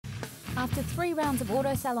After 3 rounds of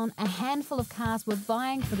Auto Salon, a handful of cars were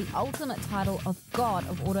vying for the ultimate title of God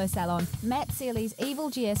of Auto Salon. Matt Seeley's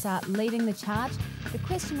Evil GSR leading the charge. The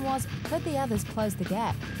question was, could the others close the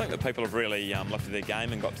gap? I think that people have really looked at their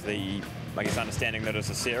game and got to the, understanding that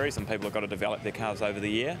it's a series and people have got to develop their cars over the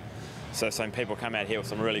year. So some people come out here with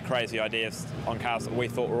some really crazy ideas on cars that we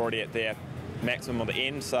thought were already at their maximum or the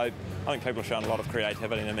end. So I think people have shown a lot of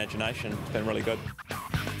creativity and imagination. It's been really good.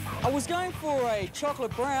 I was going for a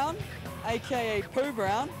chocolate brown, aka poo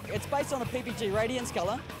brown. It's based on a PPG Radiance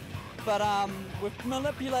colour, but we've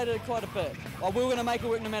manipulated it quite a bit. Well, we were going to make it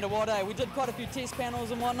work no matter what. We did quite a few test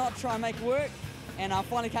panels and whatnot to try and make it work, and I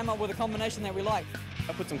finally came up with a combination that we like.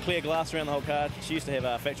 I put some clear glass around the whole car. She used to have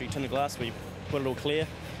a factory tinted glass, we put it all clear.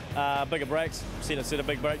 Bigger brakes, set of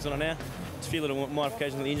big brakes on it now. Just a few little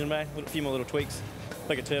modifications on the engine bay, a few more little tweaks,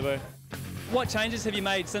 bigger turbo. What changes have you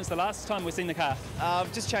made since the last time we've seen the car?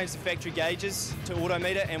 I've just changed the factory gauges to auto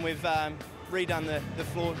meter, and we've redone the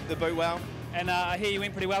floor, the boot well. And I hear you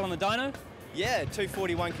went pretty well on the dyno? Yeah,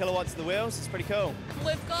 241 kilowatts of the wheels, it's pretty cool.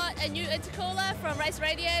 We've got a new intercooler from Race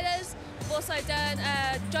Radiators. We've also done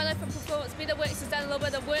Jono from Performance Metalworks has done a little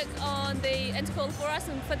bit of work on the intercooler for us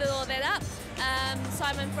and fitted all that up.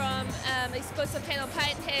 Simon from Exclusive Panel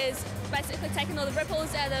Paint has basically taken all the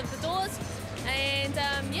ripples out of the doors. And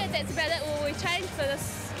yeah, that's about it. What we changed for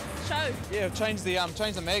this show. Yeah, we've changed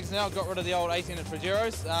the mags now. Got rid of the old 18-inch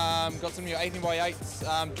Regeros. Got some new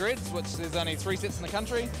 18x8 dreads, which there's only 3 sets in the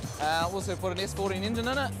country. Also put an S14 engine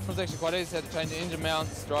in it. It was actually quite easy. Had to change the engine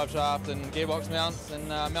mounts, drive shaft, and gearbox mounts, and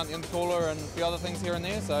mount the intercooler and a few other things here and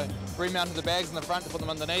there. So remounted the bags in the front to put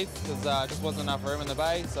them underneath because just wasn't enough room in the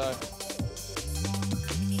bay. So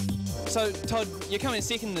Todd, you're coming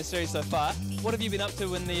second in the series so far. What have you been up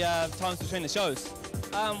to in the times between the shows?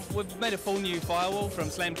 We've made a full new firewall from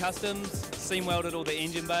Slam Customs, seam welded all the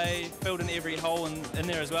engine bay, filled in every hole in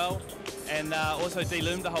there as well, and also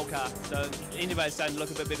de-loomed the whole car. So the engine bay is starting to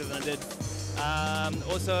look a bit better than it did.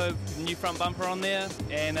 Also, new front bumper on there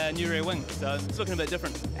and a new rear wing, so it's looking a bit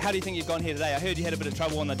different. How do you think you've gone here today? I heard you had a bit of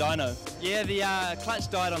trouble on the dyno. Yeah, the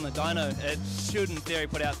clutch died on the dyno. It should, in theory,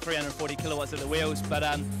 put out 340 kilowatts of the wheels, but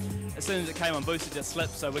as soon as it came on boost, it just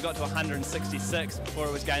slipped, so we got to 166 before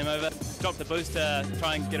it was game over. Dropped the boost to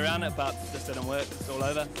try and get around it, but it just didn't work. It's all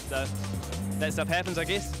over. So that stuff happens, I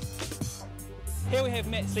guess. Here we have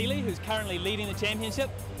Matt Seeley, who's currently leading the championship.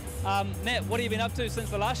 Matt, what have you been up to since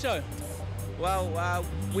the last show? Well,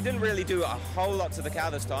 we didn't really do a whole lot to the car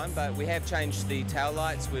this time, but we have changed the tail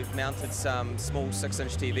lights. We've mounted some small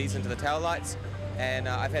 6-inch TVs into the tail lights. And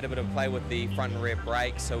I've had a bit of play with the front and rear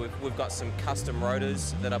brakes, so we've got some custom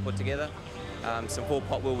rotors that I put together, some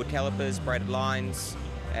 4-pot wheelwood calipers, braided lines,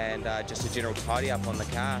 and just a general tidy up on the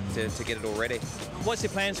car to get it all ready. What's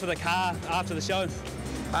your plans for the car after the show?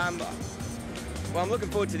 Well, I'm looking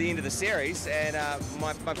forward to the end of the series, and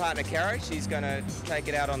my partner Kara, she's going to take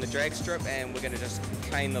it out on the drag strip, and we're going to just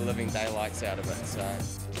cane the living daylights out of it.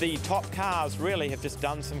 So The top cars really have just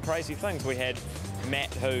done some crazy things. We had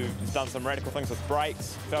Matt, who's done some radical things with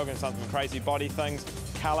brakes. Felgen's done some crazy body things,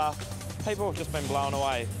 colour. People have just been blown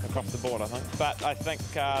away across the board, I think. But I think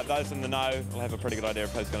those in the know will have a pretty good idea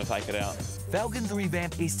of who's going to take it out. Felgen's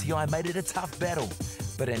revamped STI made it a tough battle,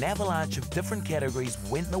 but an avalanche of different categories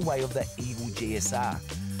went in the way of the Evil GSR.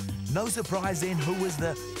 No surprise then who was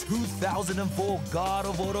the 2004 God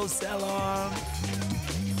of Auto Salon.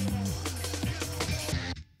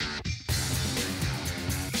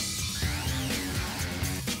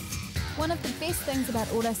 One of the best things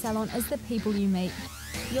about Auto Salon is the people you meet.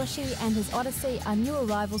 Yoshi and his Odyssey are new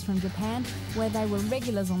arrivals from Japan, where they were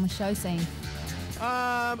regulars on the show scene.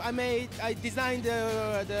 I designed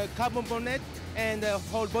the carbon bonnet and the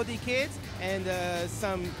whole body kit and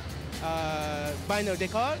some vinyl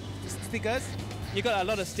decor stickers. You got a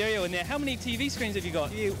lot of stereo in there. How many TV screens have you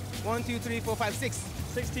got? 1, 2, 3, 4, 5, 6.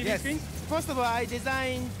 6 TV screens? First of all, I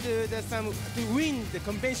designed to win the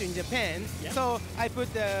convention in Japan. Yeah. So I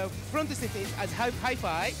put the front system as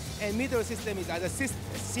hi-fi and middle system is as a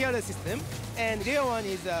Sierra system, and the other one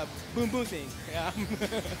is a boom boom thing. Yeah.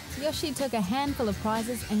 Yoshi took a handful of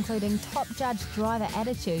prizes, including Top Judge Driver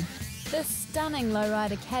Attitude. This stunning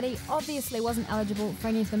lowrider caddy obviously wasn't eligible for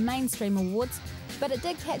any of the mainstream awards, but it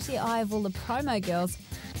did catch the eye of all the promo girls.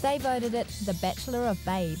 They voted it the Bachelor of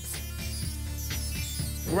Babes.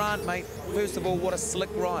 Grant, mate, first of all, what a slick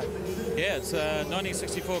ride. Yeah, it's a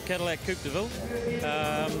 1964 Cadillac Coupe de Ville.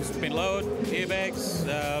 It's been lowered, airbags,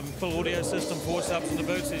 full audio system, 4 subs in the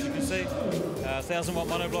boots, as you can see, 1000-watt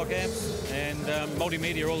monoblock amps, and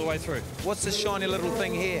multimedia all the way through. What's this shiny little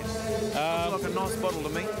thing here? Looks like a nice bottle to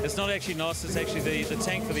me. It's not actually nice, it's actually the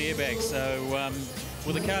tank for the airbags. So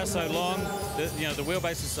with the car so long, the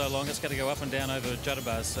wheelbase is so long, it's got to go up and down over judder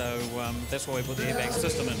bars, so that's why we put the airbag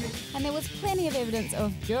system in. And there was plenty of evidence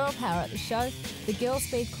of girl power at the show, the Girl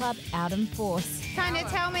Speed Club out in force. Kind of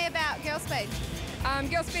tell me about Girl Speed.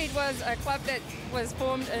 Girl Speed was a club that was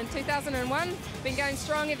formed in 2001. Been going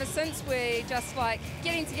strong ever since. We're just like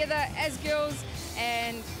getting together as girls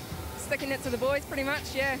and sticking it to the boys pretty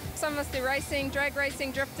much, yeah. Some of us do racing, drag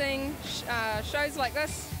racing, drifting, shows like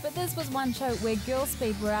this. But this was one show where Girl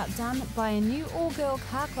Speed were outdone by a new all-girl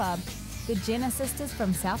car club, the Jenner sisters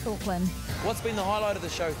from South Auckland. What's been the highlight of the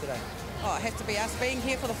show today? Oh, it has to be us being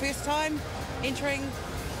here for the first time, entering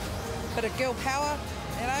a bit of girl power,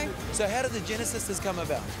 you know. So how did the Jenner sisters come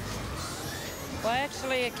about? Well,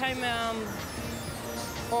 actually it came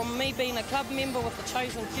from me being a club member with the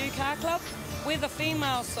Chosen Few Car Club. We're the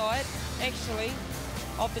female side, actually,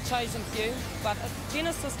 of the Chosen Few, but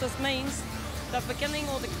Jenner Sisters means the beginning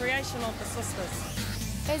or the creation of the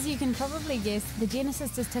sisters. As you can probably guess, the Jenner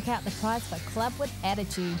sisters took out the prize for Club with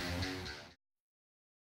Attitude.